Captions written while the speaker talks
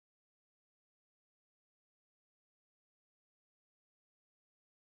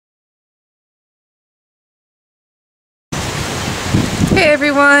Hey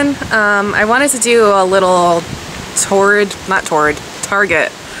everyone, I wanted to do a little Target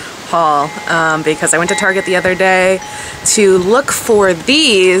haul because I went to Target the other day to look for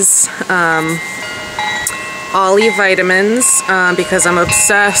these Ollie vitamins because I'm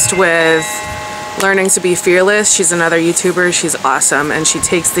obsessed with Learning to Be Fearless. She's another YouTuber. She's awesome and she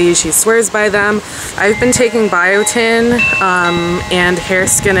takes these. She swears by them. I've been taking biotin and hair,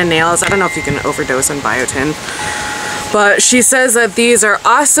 skin, and nails. I don't know if you can overdose on biotin. But she says that these are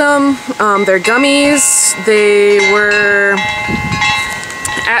awesome. They're gummies. They were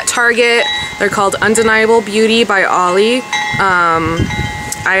at Target. They're called Undeniable Beauty by Ollie.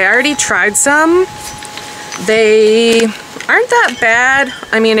 I already tried some. They aren't that bad.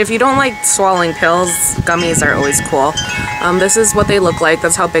 I mean, if you don't like swallowing pills, gummies are always cool. This is what they look like.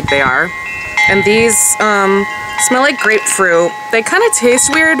 That's how big they are. And these smell like grapefruit. They kind of taste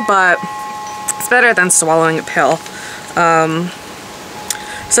weird, but it's better than swallowing a pill.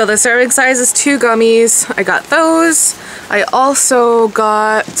 So the serving size is 2 gummies. I got those. I also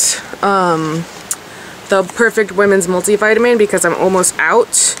got the Perfect Women's Multivitamin because I'm almost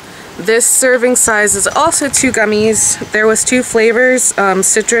out. This serving size is also 2 gummies. There was 2 flavors,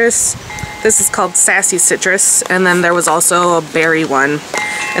 citrus. This is called Sassy Citrus, and then there was also a berry one.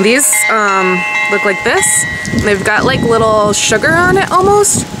 And these look like this. They've got like little sugar on it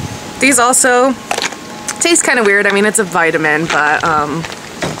almost. These also taste kind of weird. I mean, it's a vitamin, but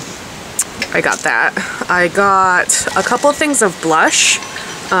I got that. I got a couple things of blush.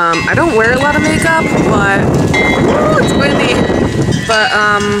 I don't wear a lot of makeup, but ooh, it's windy. But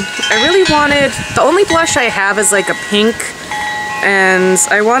I really wanted, the only blush I have is like a pink, and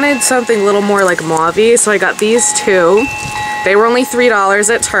I wanted something a little more like mauve-y, so I got these 2. They were only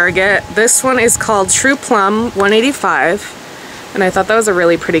 $3 at Target. This one is called True Plum, $1.85, and I thought that was a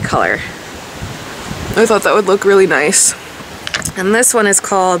really pretty color. I thought that would look really nice. And this one is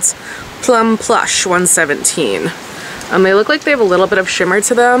called Plum Plush, $1.17. They look like they have a little bit of shimmer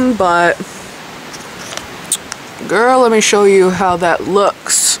to them, but girl, let me show you how that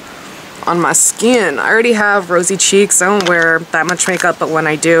looks on my skin. I already have rosy cheeks. I don't wear that much makeup, but when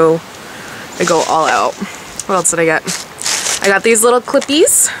I do, I go all out. What else did I get? I got these little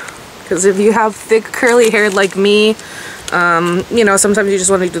clippies, because if you have thick curly hair like me, you know, sometimes you just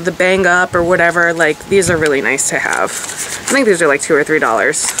want to do the bang up or whatever. Like, these are really nice to have. I think these are like $2 or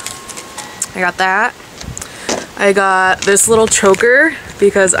 $3. I got that. I got this little choker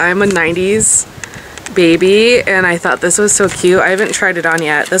because I'm a 90s baby and I thought this was so cute. I haven't tried it on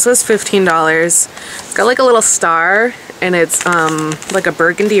yet. This was $15. It's got like a little star and it's like a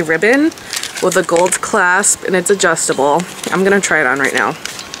burgundy ribbon with a gold clasp and it's adjustable. I'm gonna try it on right now.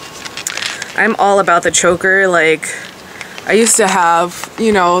 I'm all about the choker. Like, I used to have,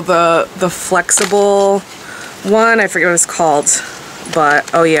 you know, the flexible one. I forget what it's called, but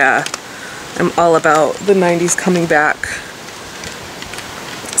oh yeah, I'm all about the 90s coming back.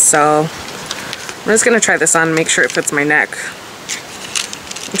 So I'm just gonna try this on and make sure it fits my neck.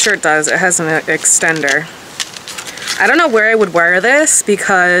 I'm sure it does. It has an extender. I don't know where I would wear this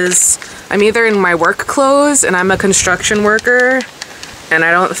because I'm either in my work clothes and I'm a construction worker and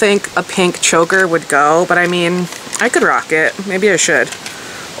I don't think a pink choker would go, but I mean, I could rock it. Maybe I should.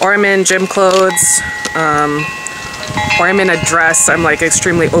 Or I'm in gym clothes, or I'm in a dress. I'm like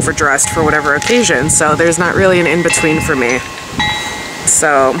extremely overdressed for whatever occasion, so there's not really an in-between for me.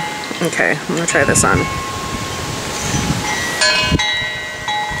 So, okay, I'm gonna try this on.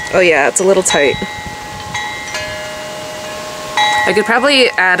 Oh yeah, it's a little tight. I could probably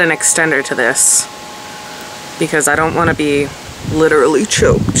add an extender to this because I don't want to be literally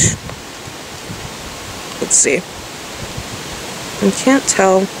choked. Let's see. I can't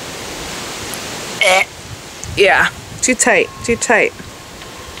tell. Yeah, too tight, too tight.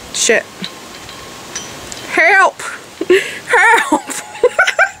 Shit. Help! Help!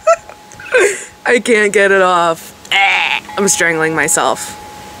 I can't get it off. I'm strangling myself.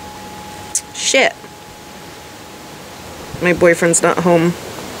 Shit. My boyfriend's not home.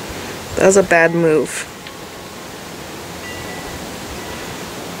 That was a bad move.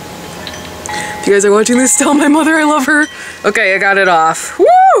 If you guys are watching this, tell my mother I love her. Okay, I got it off.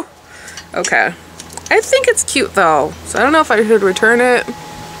 Woo! Okay. I think it's cute though, so I don't know if I should return it.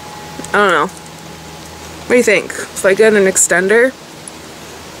 I don't know. What do you think? If I get an extender?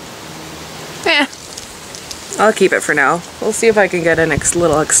 I'll keep it for now. We'll see if I can get a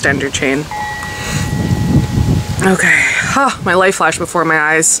little extender chain. Okay. Oh, my life flashed before my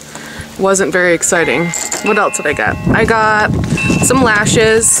eyes. Wasn't very exciting. What else did I get? I got some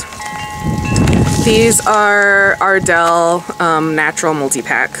lashes. These are Ardell Natural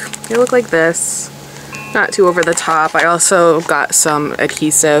Multi-Pack. They look like this. not too over the top. I also got some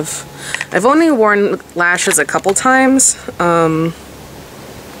adhesive. I've only worn lashes a couple times, and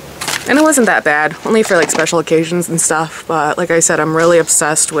it wasn't that bad, only for like special occasions and stuff, but like I said, I'm really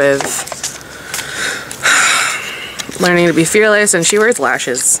obsessed with learning to be fearless, and she wears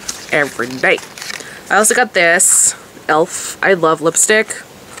lashes every day. I also got this e.l.f. I love lipstick,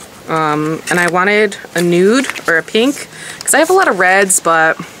 and I wanted a nude or a pink, because I have a lot of reds,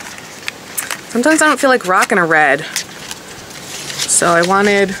 but sometimes I don't feel like rocking a red. So I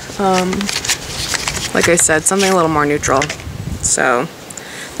wanted, like I said, something a little more neutral. So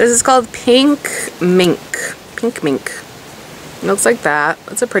this is called Pink Mink. Pink Mink. It looks like that.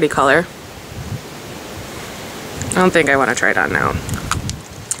 It's a pretty color. I don't think I want to try it on now.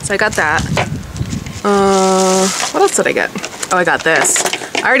 So I got that. What else did I get? Oh, I got this.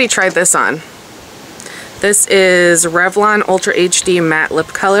 I already tried this on. This is Revlon Ultra HD Matte Lip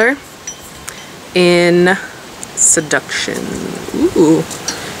Color in Seduction. Ooh.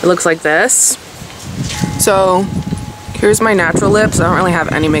 It looks like this. So here's my natural lips. I don't really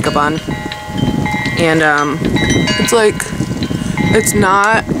have any makeup on. And it's like, it's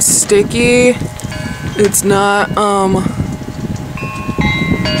not sticky. It's not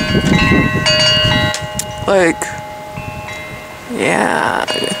like, yeah.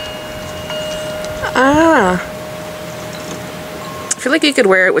 I feel like you could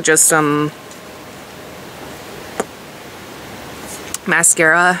wear it with just some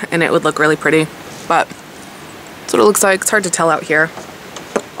mascara and it would look really pretty, but that's what it looks like. It's hard to tell out here.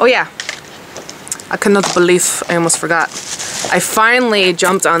 Oh yeah, I cannot believe I almost forgot. I finally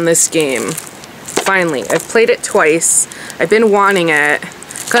jumped on this game. Finally. I've played it twice. I've been wanting it.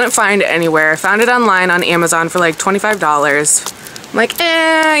 Couldn't find it anywhere. Found it online on Amazon for like $25. I'm like,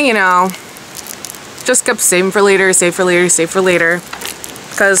 you know. Just kept saving for later, save for later, save for later.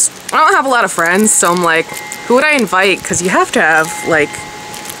 Because I don't have a lot of friends, so I'm like, who would I invite? Because you have to have, like,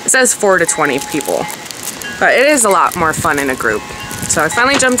 it says 4 to 20 people. But it is a lot more fun in a group. So I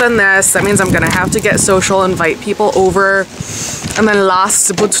finally jumped on this. That means I'm going to have to get social, invite people over. And then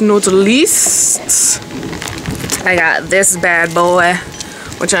last but not least, I got this bad boy,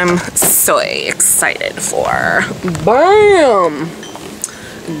 which I'm so excited for. Bam!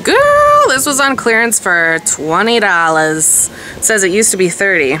 Girl, this was on clearance for $20. It says it used to be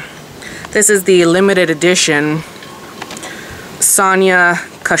 $30. This is the limited edition Sonia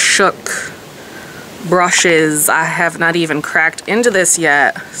Kashuk brushes. I have not even cracked into this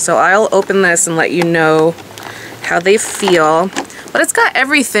yet, so I'll open this and let you know how they feel. But it's got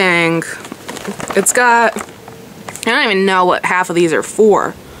everything. It's got, I don't even know what half of these are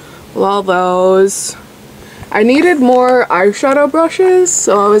for. Well, those. I needed more eyeshadow brushes,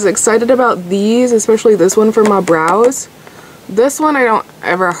 so I was excited about these, especially this one for my brows. This one I don't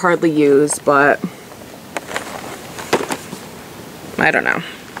ever hardly use, but I don't know.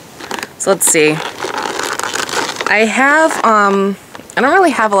 So let's see. I have, I don't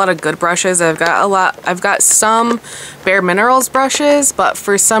really have a lot of good brushes. I've got some Bare Minerals brushes, but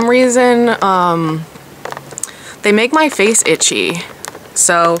for some reason, they make my face itchy.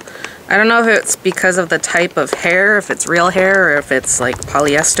 So I don't know if it's because of the type of hair, if it's real hair, or if it's like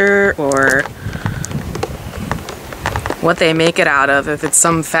polyester, or what they make it out of. If it's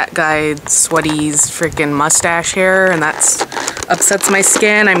some fat guy, sweaty's freaking mustache hair, and that's upsets my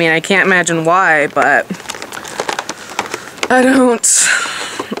skin. I mean, I can't imagine why, but I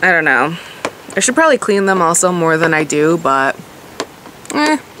don't know. I should probably clean them also more than I do, but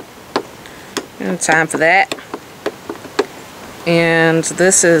no time for that. And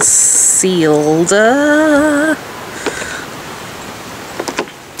this is sealed.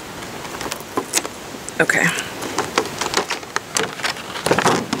 Okay.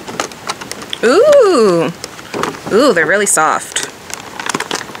 Ooh! Ooh, they're really soft.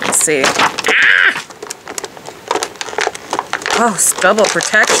 Let's see. Oh, it's double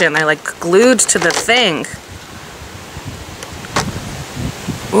protection. I like glued to the thing.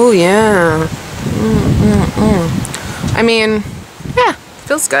 Oh yeah. I mean, yeah,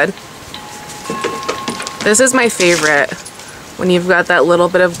 feels good. This is my favorite. When you've got that little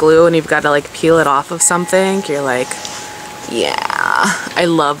bit of glue and you've got to like peel it off of something, you're like, yeah, I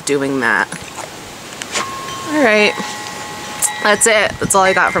love doing that. Alright. That's it. That's all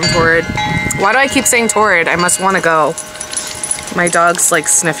I got from Torrid. Why do I keep saying Torrid? I must want to go. My dog's like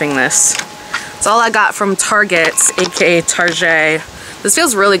sniffing this. That's all I got from Target, aka Target. This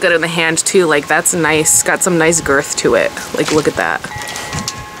feels really good in the hand too. Like that's nice. Got some nice girth to it. Like look at that.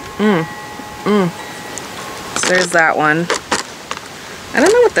 So there's that one. I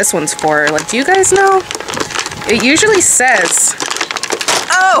don't know what this one's for. Like, do you guys know? It usually says,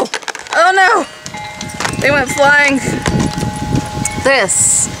 oh no! They went flying.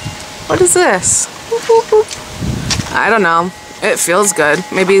 This. What is this? I don't know. It feels good.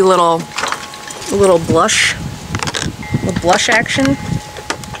 Maybe a little blush. A little blush action.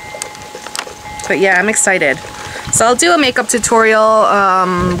 But yeah, I'm excited. So I'll do a makeup tutorial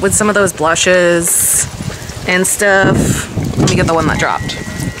with some of those blushes and stuff. Let me get the one that dropped.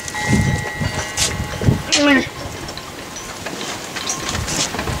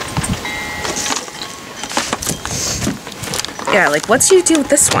 Yeah, like what do you do with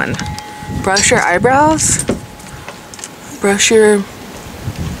this one? Brush your eyebrows? Brush your...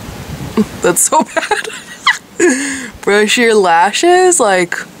 That's so bad. Brush your lashes?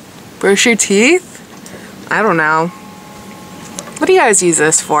 Like, brush your teeth? I don't know. What do you guys use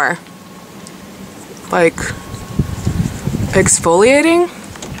this for? Like, exfoliating?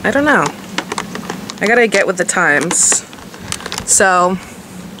 I don't know. I gotta get with the times. So,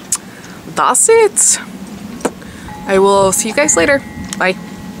 that's it. I will see you guys later. Bye.